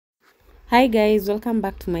Hi guys, welcome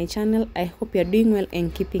back to my channel. I hope you're doing well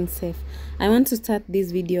and keeping safe. I want to start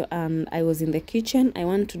this video and I was in the kitchen. I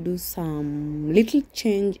want to do some little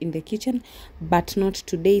change in the kitchen, but not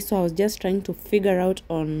today. So I was just trying to figure out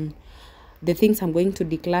on the things I'm going to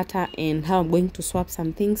declutter and how I'm going to swap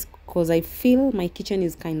some things, because I feel my kitchen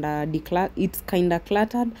is kind of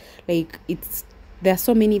cluttered. Like there are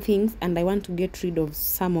so many things and I want to get rid of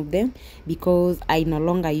some of them because I no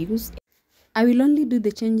longer use. I will only do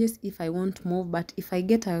the changes if I want to move, but if I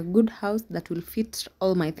get a good house that will fit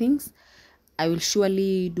all my things, I will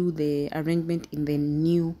surely do the arrangement in the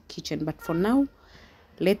new kitchen. But for now,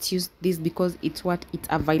 let's use this because it's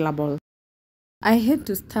available. I had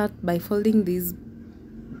to start by folding these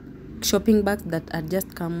shopping bags that had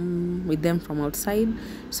just come with them from outside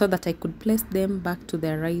so that I could place them back to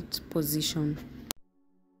their right position.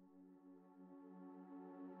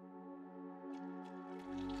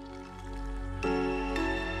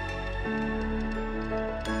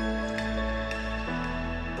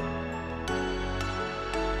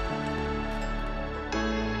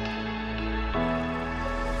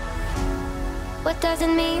 What does it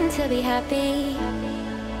mean to be happy?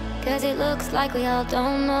 Cause it looks like we all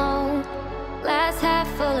don't know. Glass half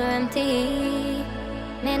full or empty.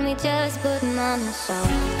 Man, we just putting on a show.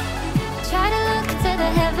 Try to look to the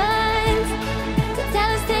heavens to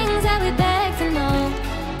tell us things that we beg to know.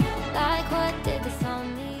 Like what did this all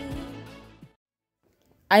mean?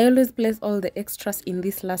 I always place all the extras in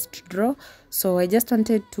this last drawer, so I just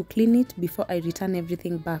wanted to clean it before I return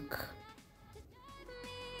everything back.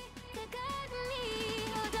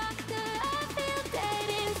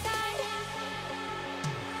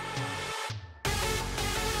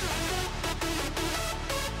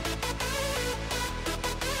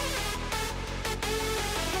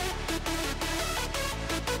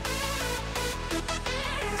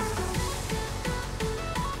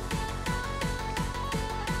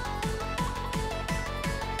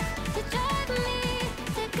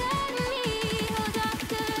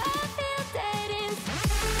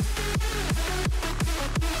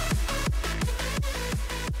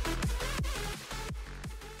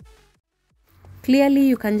 Clearly,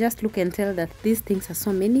 you can just look and tell that these things are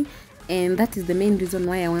so many, and that is the main reason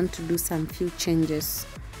why I want to do some few changes.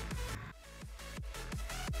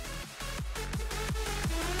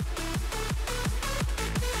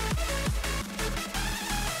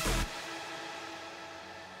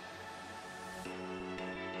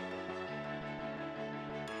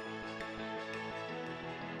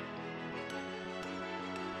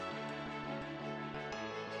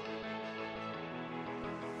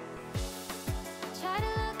 Try to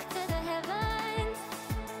look to the heavens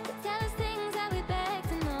to tell us things that we beg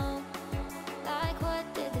to know. Like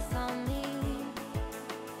what did this all mean?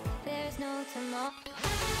 There's no tomorrow.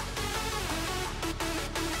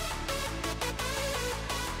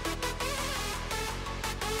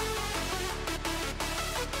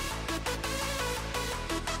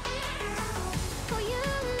 Oh, you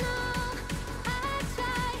know, I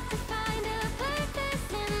try to find a purpose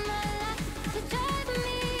in my life to drive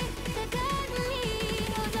me, to guide me.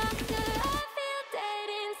 Oh, doctor, I feel dead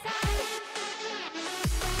inside.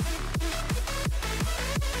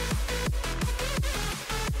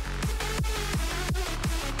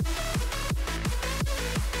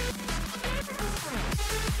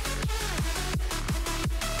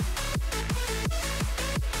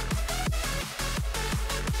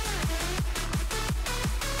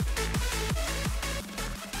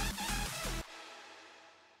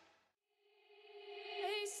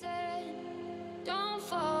 They said, don't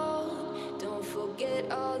fall, don't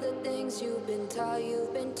forget all the things you've been taught,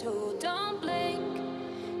 you've been told. Don't blink,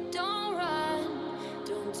 don't run,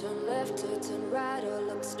 don't turn left or turn right or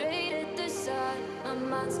look straight at the sun. My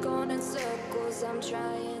mind's going in circles, I'm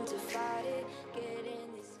trying to fight it,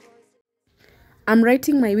 getting these voices. I'm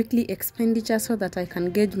writing my weekly expenditure so that I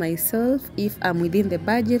can gauge myself if I'm within the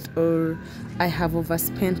budget or I have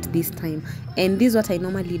overspent this time. And this is what I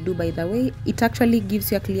normally do, by the way. It actually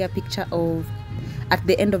gives you a clear picture of, at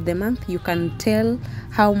the end of the month, you can tell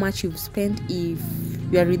how much you've spent, if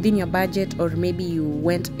you are within your budget or maybe you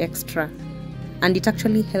went extra. And it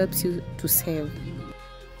actually helps you to save.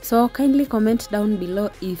 So kindly comment down below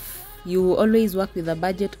if you always work with a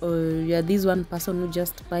budget or you're this one person who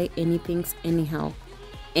just buy anything anyhow,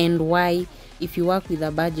 and why. If you work with a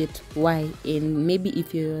budget, why? And maybe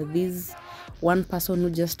if you're this one person who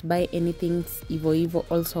just buy anything evil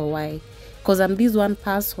also, why? Because I'm this one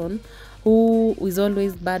person who is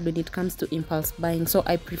always bad when it comes to impulse buying, so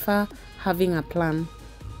I prefer having a plan.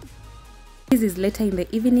 This is later in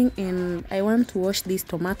the evening and I want to wash these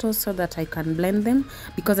tomatoes so that I can blend them,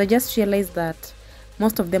 because I just realized that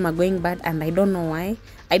most of them are going bad, and I don't know why.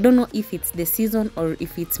 I don't know if it's the season or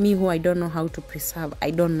if it's me who I don't know how to preserve. I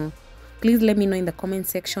don't know. Please let me know in the comment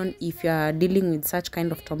section if you are dealing with such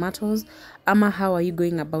kind of tomatoes, ama how are you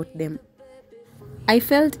going about them. I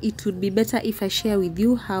felt it would be better if I share with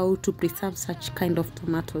you how to preserve such kind of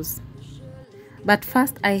tomatoes. But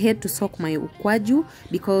first, I had to soak my ukwaju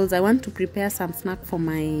because I want to prepare some snack for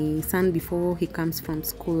my son before he comes from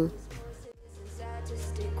school.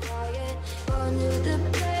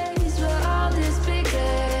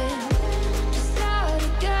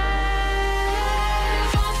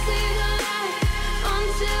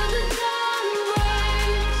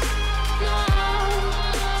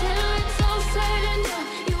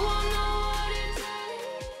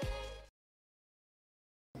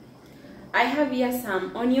 I have here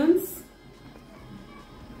some onions,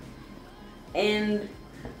 and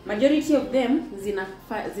majority of them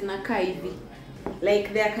zinakaa hivi,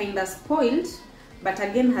 like they are kind of spoiled, but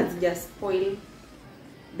again has just spoiled.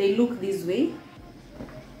 They look this way.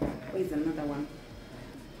 Where is another one?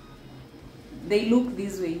 They look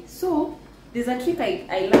this way. So there's a trick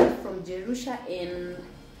I learned from Jerusha, and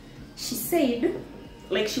she said,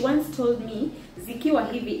 like she once told me,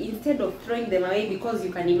 zikiwa hivi, instead of throwing them away, because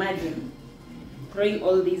you can imagine throwing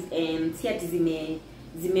all these and si ati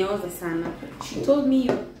zimeoza sana. She told me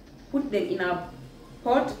you put them in a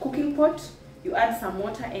pot, cooking pot, you add some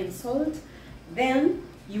water and salt, then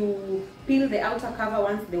you peel the outer cover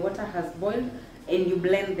once the water has boiled, and you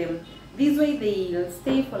blend them. This way they'll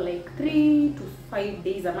stay for like 3 to 5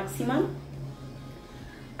 days a maximum.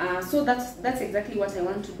 So that's exactly what I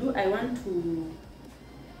want to do. I want to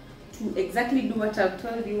exactly do what I've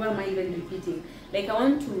told you. Why am I even repeating? Like I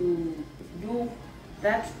want to do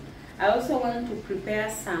that. I also want to prepare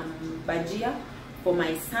some bajia for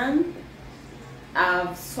my son.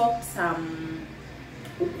 I've soaked some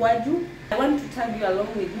ukwaju. I want to tag you along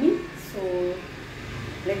with me, so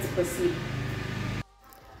let's proceed.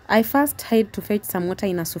 I first had to fetch some water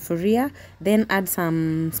in a sufuria, then add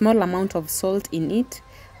some small amount of salt in it,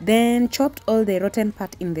 then chopped all the rotten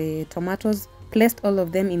part in the tomatoes, placed all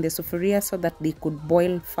of them in the sufuria so that they could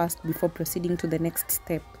boil fast before proceeding to the next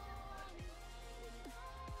step.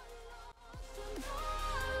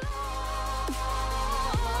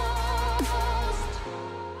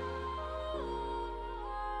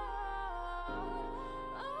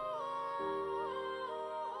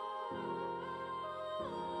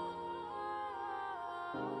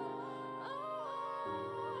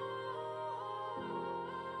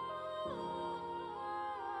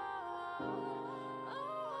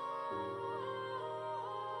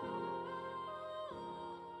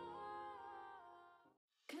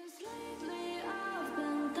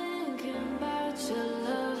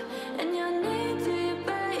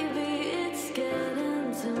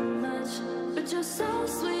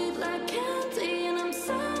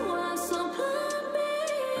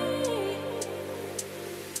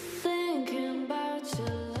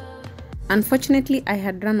 Unfortunately, I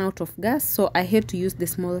had run out of gas, so I had to use the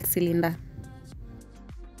small cylinder.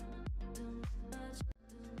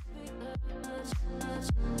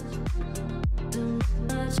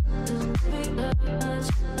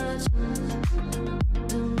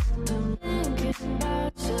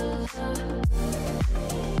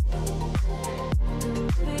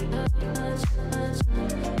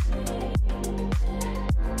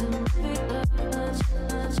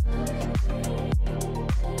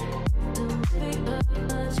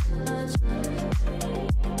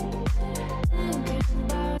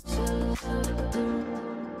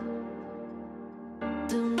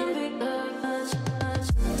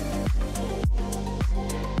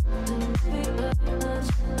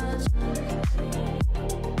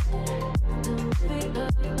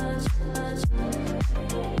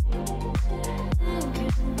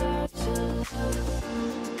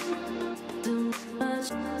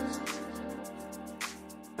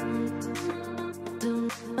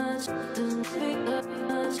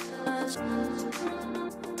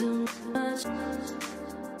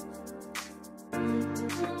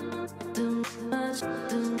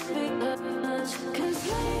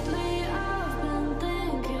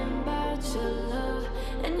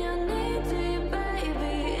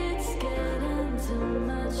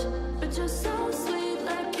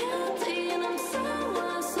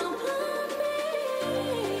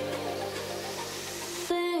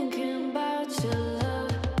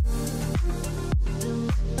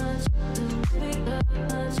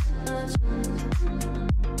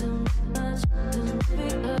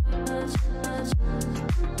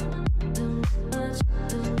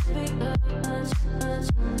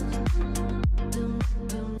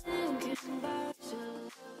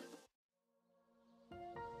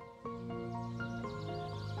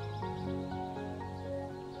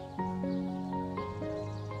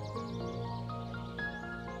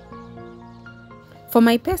 For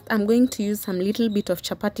my paste, I'm going to use some little bit of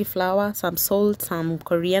chapati flour, some salt, some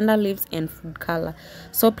coriander leaves, and food color.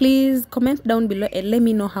 So please comment down below and let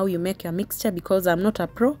me know how you make your mixture, because I'm not a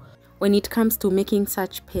pro when it comes to making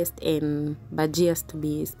such paste and bhajias, to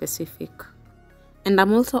be specific. And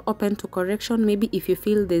I'm also open to correction. Maybe if you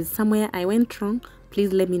feel there's somewhere I went wrong,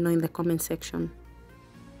 please let me know in the comment section.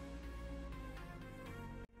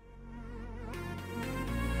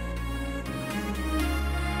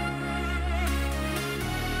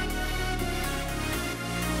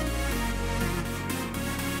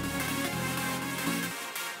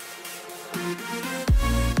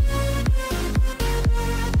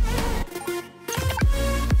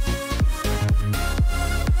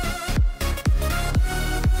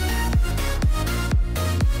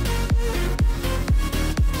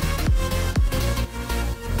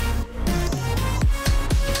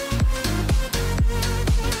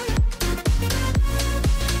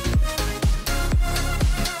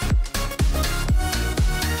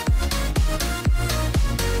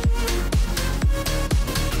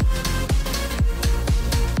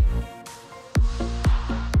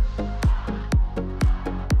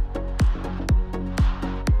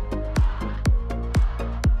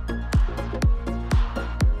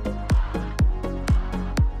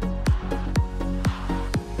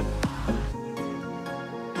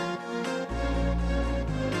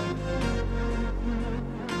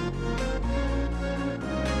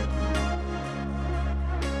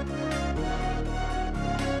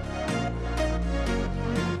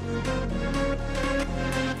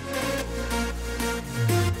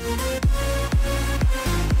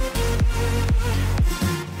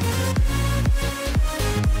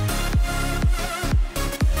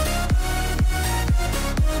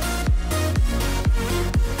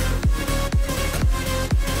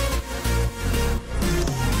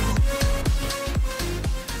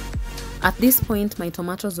 At this point, my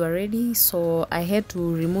tomatoes were ready, so I had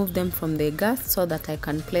to remove them from the gas so that I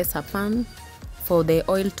can place a pan for the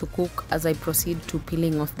oil to cook as I proceed to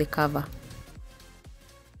peeling off the cover.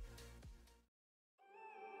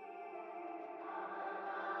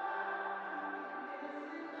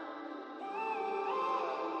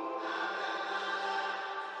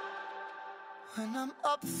 When I'm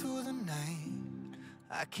up through the night,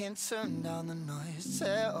 I can't turn down the noise,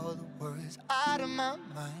 tear all the worries out of my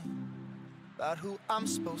mind. About who I'm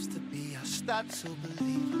supposed to be, I start to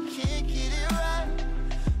believe I can't get it right.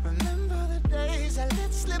 Remember the days I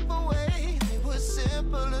let slip away, they were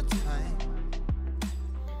simpler times.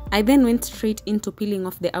 I then went straight into peeling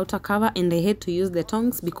off the outer cover, and I had to use the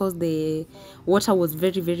tongs because the water was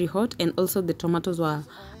very hot and also the tomatoes were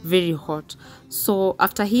very hot. So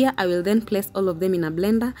after here, I will then place all of them in a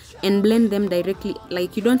blender and blend them directly.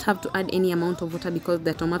 Like, you don't have to add any amount of water because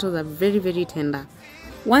the tomatoes are very tender.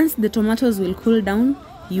 Once the tomatoes will cool down,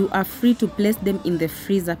 you are free to place them in the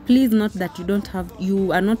freezer. Please note that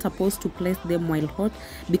you are not supposed to place them while hot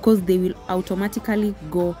because they will automatically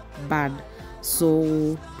go bad.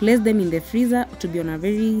 So place them in the freezer to be on a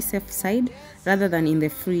very safe side rather than in the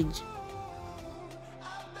fridge.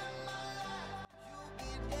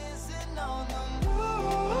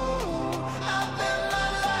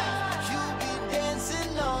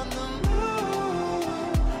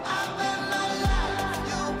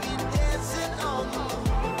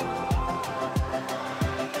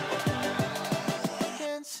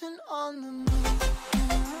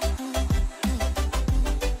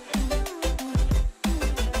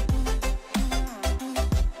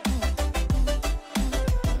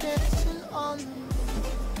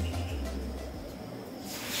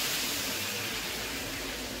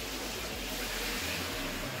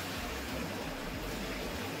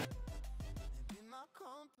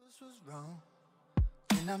 Was wrong,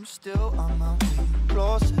 and I'm still on my way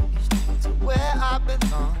closer to where I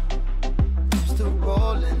belong. I'm still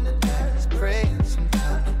rolling the dice, praying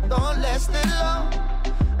sometimes don't last it long.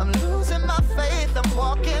 I'm losing my faith, I'm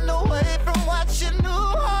walking away from what you knew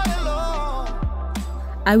all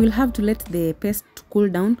along. I will have to let the paste cool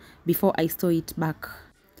down before I store it back.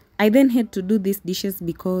 I then had to do these dishes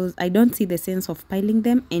because I don't see the sense of piling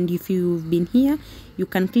them, and if you've been here, you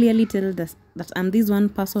can clearly tell that I'm this one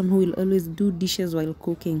person who will always do dishes while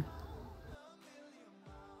cooking.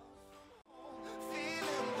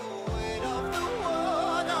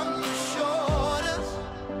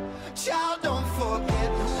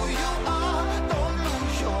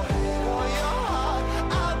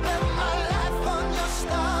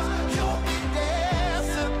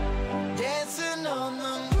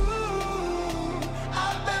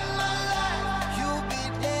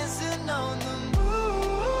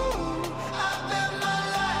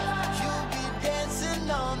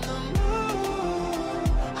 On the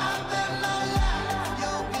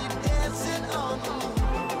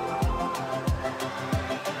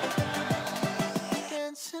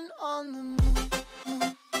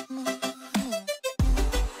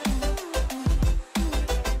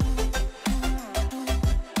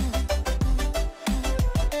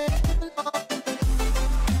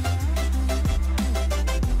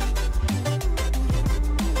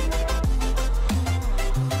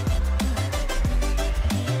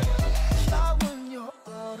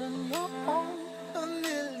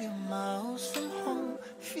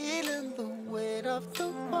of the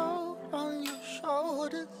world on your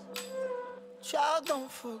shoulders. Child,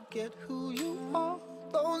 don't forget who you are.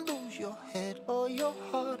 Don't lose your head or your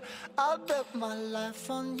heart. I bet my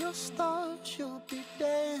life on your stars. You'll be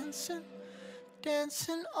dancing,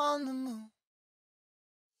 dancing on the moon.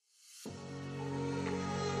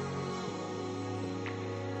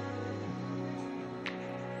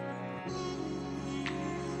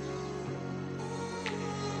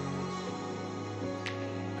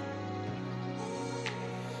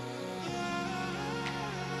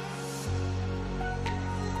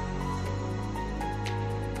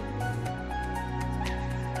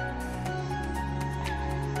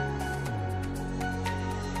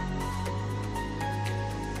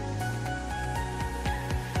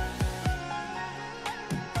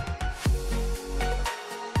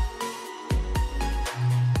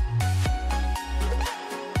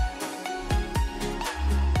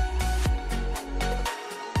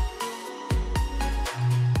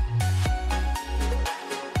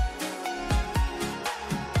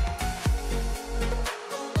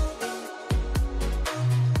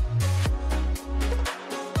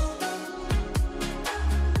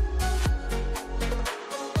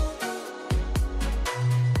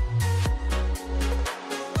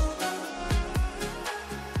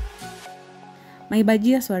 My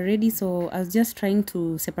bajias were ready, so I was just trying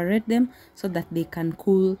to separate them so that they can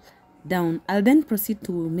cool down. I'll then proceed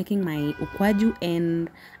to making my ukwaju, and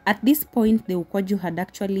at this point the ukwaju had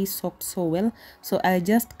actually soaked so well, so I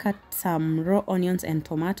just cut some raw onions and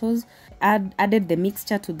tomatoes, added the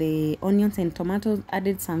mixture to the onions and tomatoes,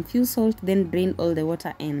 added some few salt, then drained all the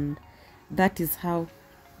water, and that is how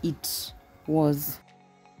it was.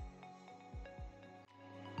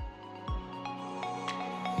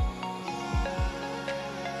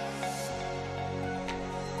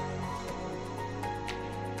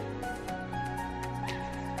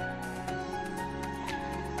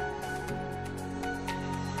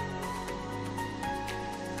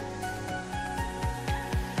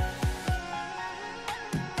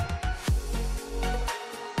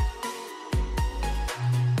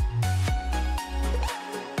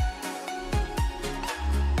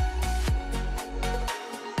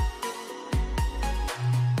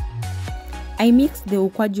 I mixed the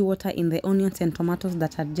ukwaju water in the onions and tomatoes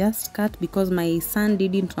that I just cut because my son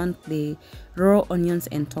didn't want the raw onions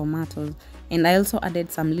and tomatoes, and I also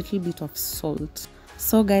added some little bit of salt.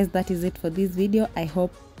 So guys, that is it for this video. I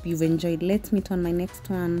hope you've enjoyed. Let's meet on my next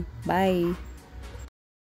one. Bye.